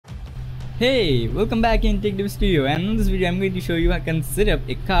Hey, welcome back in Tec Dev Studio, and in this video I'm going to show you how I can set up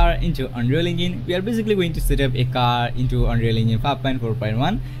a car into Unreal Engine. We are basically going to set up a car into Unreal Engine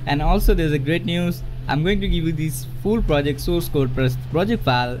 5.4.1, and also there's a great news. I'm going to give you this full project source code plus project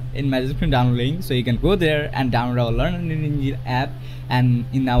file in my description download link, so you can go there and download our Learn Unreal Engine app. And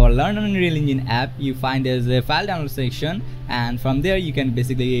in our Learn Unreal Engine app, you find there's a file download section, and from there you can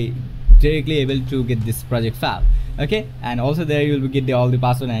basically directly able to get this project file. Okay, and also there you will get all the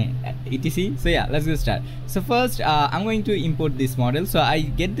password and etc. So yeah, let's get started. So first I'm going to import this model. So I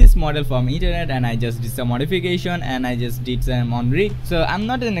get this model from internet and I just did some modification and I just did some on rig. So I'm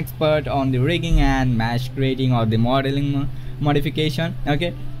not an expert on the rigging and mesh creating or the modeling modification.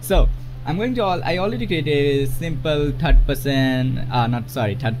 Okay, so I'm going to I already created a simple third person it's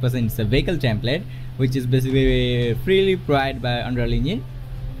a vehicle template, which is basically freely provided by Unreal Engine.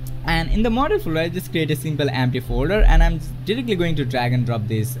 And in the model folder, I just create a simple empty folder, and I'm directly going to drag and drop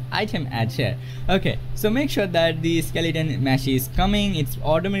this item add here. Okay, so make sure that the skeleton mesh is coming. It's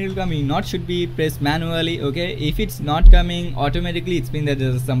automatically coming, not should be pressed manually. Okay, if it's not coming automatically, it's been that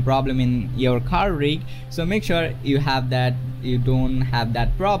there's some problem in your car rig, so make sure you have that, you don't have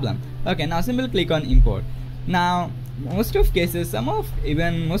that problem. Okay, now simply click on import. Now most of cases, some of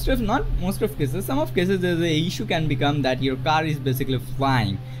cases there's a issue can become that your car is basically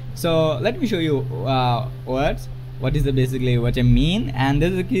flying. So let me show you what is basically what I mean. And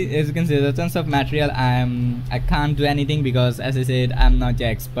this is, as you can see, there's tons of material. I can't do anything because, as I said, I'm not the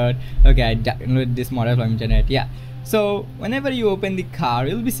expert. Okay, I downloaded this model from internet. Yeah, so whenever you open the car,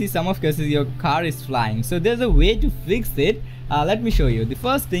 you'll be see some of cases your car is flying. So there's a way to fix it. Let me show you. The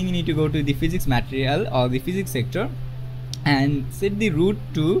first thing, you need to go to the physics material or the physics sector and set the root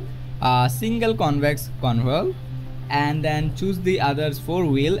to single convex control, and then choose the others 4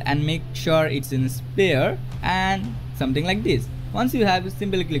 wheel and make sure it's in spare and something like this. Once you have,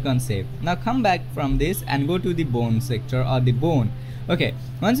 simply click on save. Now come back from this and go to the bone sector or the bone. Okay,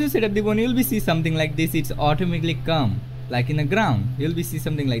 once you set up the bone, you'll be see something like this. It's automatically come like in the ground. You'll be see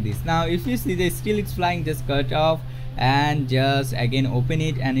something like this. Now if you see that still it's flying, just cut off and just again open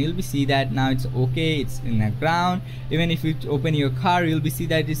it, and you'll be see that now it's okay, it's in the ground. Even if you open your car, you'll be see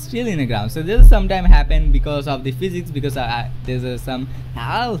that it's still in the ground. So this sometime happen because of the physics, because there's some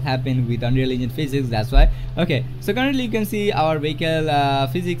hell happen with Unreal Engine physics, that's why. Okay, so currently you can see our vehicle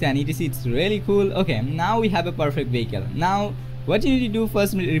physics and etc. It's really cool. Okay, now we have a perfect vehicle. Now what you need to do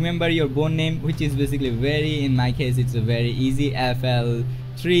first, remember your bone name, which is basically very, in my case it's a very easy,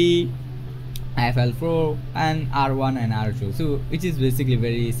 FL3, FL4 and R1 and R2, so which is basically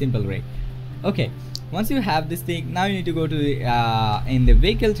very simple rig. Okay, once you have this thing, now you need to go to the in the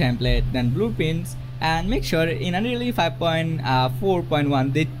vehicle template, then blueprints, and make sure in Unreal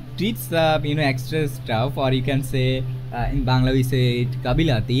 5.4.1 they did some extra stuff, or you can say in Bangla we say it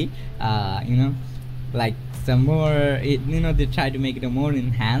kabilati, like some more they try to make it a more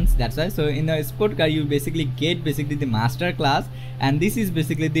enhanced, that's why. So in the sport car you basically get the master class, and this is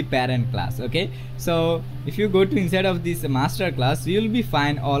basically the parent class. Okay, so if you go to inside of this master class, you'll be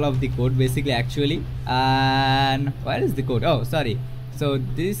find all of the code basically actually. And where is the code? Oh sorry, so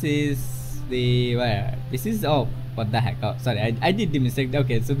this is the what the heck, oh sorry, I did the mistake.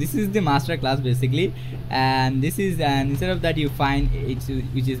 Okay, so this is the master class basically, and this is, and instead of that you find it,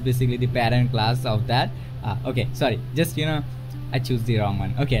 which is basically the parent class of that. Okay, sorry, just I choose the wrong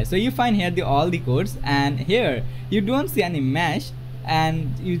one. Okay, so you find here all the codes, and here you don't see any mesh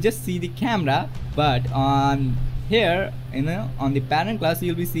and you just see the camera, but on here on the parent class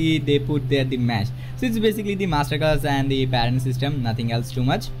you'll be see they put there the mesh. So it's basically the master class and the parent system, nothing else too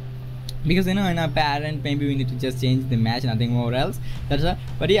much, because in a parent maybe we need to just change the mesh, nothing more else, that's why.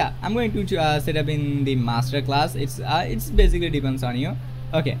 But yeah, I'm going to set up in the master class. It's basically depends on you.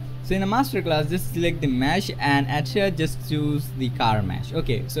 Okay, so in a master class just select the mesh, and at here just choose the car mesh.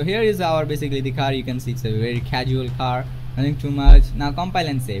 Okay, so here is our basically the car. You can see it's a very casual car, nothing too much. Now compile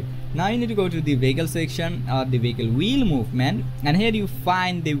and save. Now you need to go to the vehicle section or the vehicle wheel movement, and here you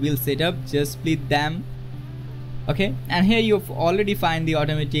find the wheel setup, just split them. Okay, and here you've already find the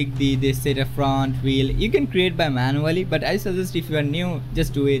automatic the setup front wheel. You can create by manually, but I suggest if you are new,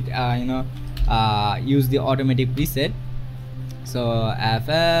 just do it use the automatic preset. So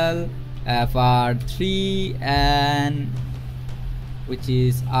FL, FR3, and which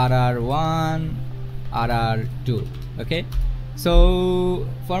is RR1, RR2. Okay, so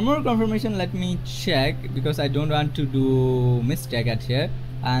for more confirmation let me check, because I don't want to do mistake at here,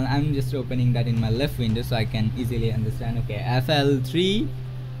 and I'm just opening that in my left window so I can easily understand. Okay, FL3,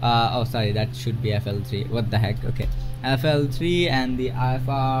 oh sorry, that should be FL3, what the heck. Okay, FL3, and the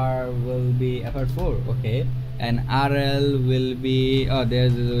FR will be FR4. Okay, and RL will be, oh, there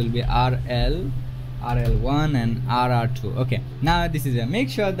will be RL, RL1 and RR2. Okay, now this is a, make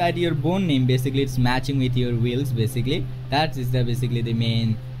sure that your bone name basically it's matching with your wheels. Basically that is the basically the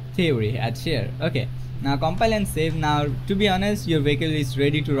main theory at here. Okay, now compile and save. Now to be honest, your vehicle is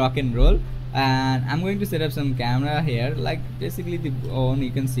ready to rock and roll, and I'm going to set up some camera here, like basically the bone,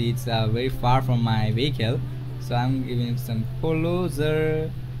 you can see it's very far from my vehicle, so I'm giving it some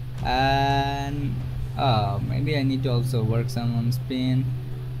closer, and maybe I need to also work some on spin.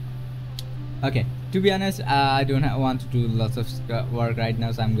 Okay, to be honest, I don't want to do lots of work right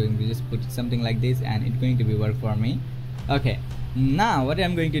now, so I'm going to just put something like this and it's going to be work for me. Okay, now what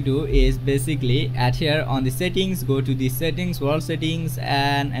I'm going to do is basically at here on the settings, go to the settings, world settings,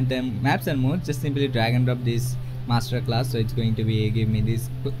 and then maps and modes, just simply drag and drop this master class, so it's going to be give me this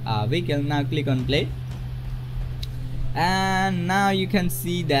vehicle. Now click on play, and now you can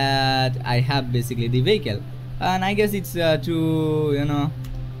see that I have basically the vehicle, and I guess it's too, you know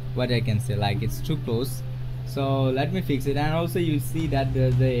what I can say, like it's too close, so let me fix it. And also you see that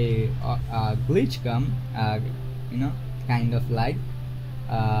there's a glitch come, you know, kind of like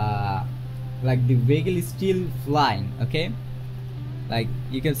the vehicle is still flying. Okay, like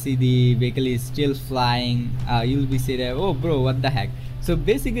you can see the vehicle is still flying. You'll be say that, oh bro, what the heck. So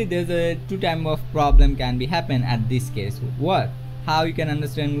basically there's a two type of problem can be happen at this case. What, how you can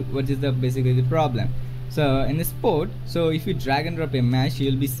understand what is the basically the problem. So in the sport, so if you drag and drop a mesh,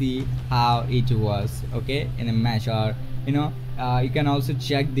 you'll be see how it was, okay, in a mesh, or you know, you can also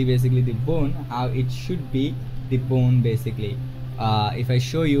check the basically the bone, how it should be the bone basically. If I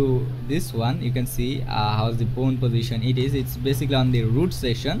show you this one, you can see how's the bone position it is. It's basically on the root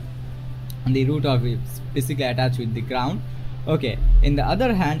section, on the root of it, basically attached with the ground. Okay, in the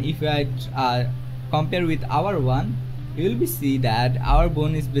other hand, if I compare with our one, you will be see that our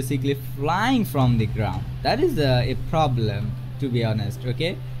bone is basically flying from the ground. That is a problem, to be honest.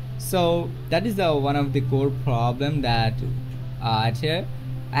 Okay, so that is one of the core problem that at here.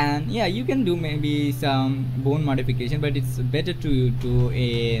 And yeah, you can do maybe some bone modification, but it's better to do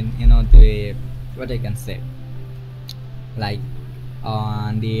a, you know, the what I can say, like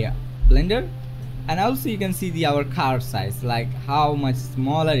on the blender. And also you can see the our car size, like how much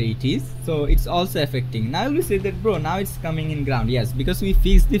smaller it is, so it's also affecting. Now you say that, bro, now it's coming in ground. Yes, because we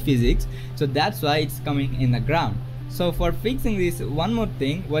fixed the physics, so that's why it's coming in the ground. So for fixing this, one more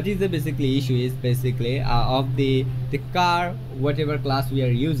thing, what is the basically issue is basically of the car, whatever class we are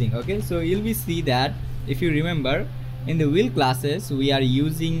using. Okay, so you'll be see that if you remember in the wheel classes, we are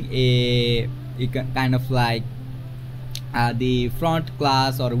using a kind of like the front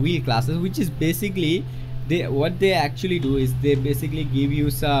class or wheel classes, which is basically what they actually do is they basically give you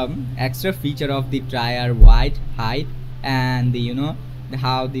some extra feature of the tire width, height, and the, you know,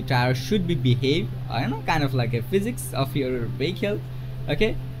 how the tire should be behave, you know, kind of like a physics of your vehicle.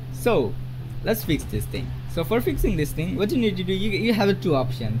 Okay, so let's fix this thing. So for fixing this thing, what you need to do, you have two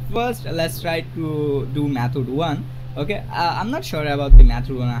options. First, let's try to do method 1. Okay, I'm not sure about the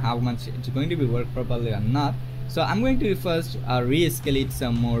method 1, how much it's going to be work properly or not. So I'm going to first re-scale it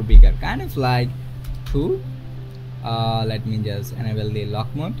some more bigger, kind of like 2. Let me just enable the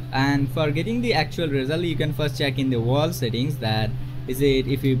lock mode. And for getting the actual result, you can first check in the wall settings that is it,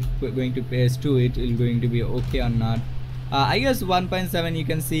 if you're going to press 2, it will going to be okay or not. I guess 1.7, you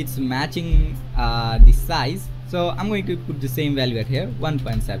can see it's matching the size, so I'm going to put the same value at here,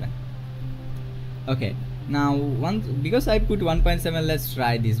 1.7. okay, now because I put 1.7, let's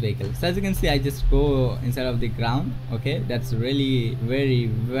try this vehicle. So as you can see, I just go inside of the ground. Okay, that's really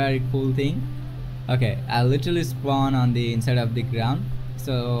very cool thing. Okay, I literally spawn on the inside of the ground.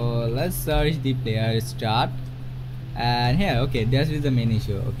 So let's search the player start, and here, okay, that is the main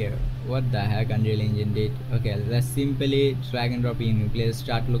issue. Okay, what the heck Unreal Engine did. Okay, let's simply drag and drop in player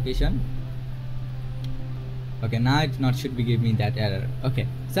start location. Okay, now it not should be giving me that error. Okay,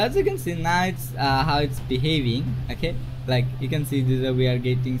 so as you can see, now it's how it's behaving. Okay, like you can see this, we are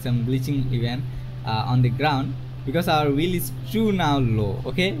getting some glitching event on the ground because our wheel is too now low.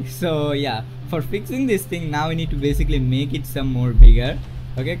 Okay, so yeah, for fixing this thing, now we need to basically make it some more bigger.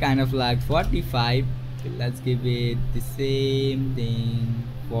 Okay, kind of like 45. Let's give it the same thing,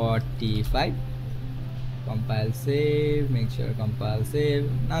 45. Compile, save, make sure compile, save.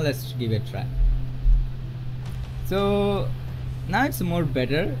 Now let's give it a try. So now it's more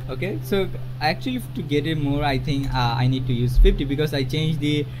better. Okay, so actually to get it more, I think I need to use 50 because I changed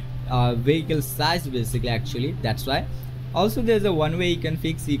the vehicle size basically, actually that's why. Also there's a one way you can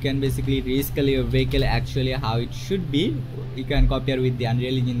fix, you can basically rescale your vehicle actually how it should be. You can compare with the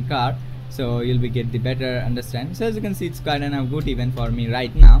Unreal Engine car, so you'll be get the better understand. So as you can see, it's quite a good event for me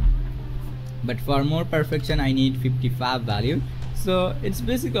right now. but for more perfection I need 55 value. So it's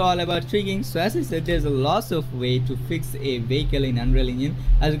basically all about tweaking. So as I said, there's a lots of way to fix a vehicle in Unreal Engine.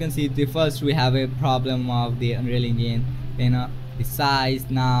 As you can see, the first we have a problem of the Unreal Engine, the size.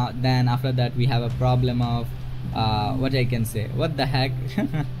 Now then after that we have a problem of what I can say, what the heck,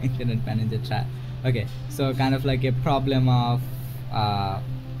 internet manager chat. Okay, so kind of like a problem of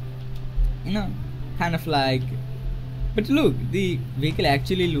kind of like, but look, the vehicle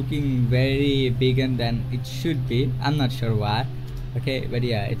actually looking very bigger than it should be. I'm not sure why. Okay, but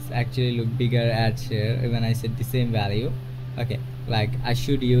yeah, it's actually look bigger at here when I set the same value. Okay, like I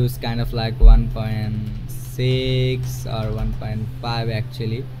should use kind of like 1.6 or 1.5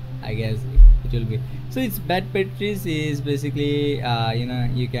 actually, I guess it will be. So its bad practice is basically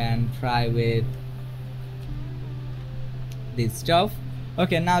you can try with this stuff.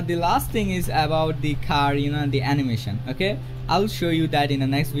 Okay, now the last thing is about the car, the animation. Okay, I'll show you that in the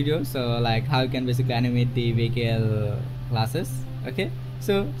next video. So like how you can basically animate the vehicle classes. Okay,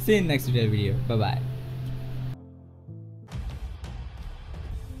 so see you in next video. Bye bye.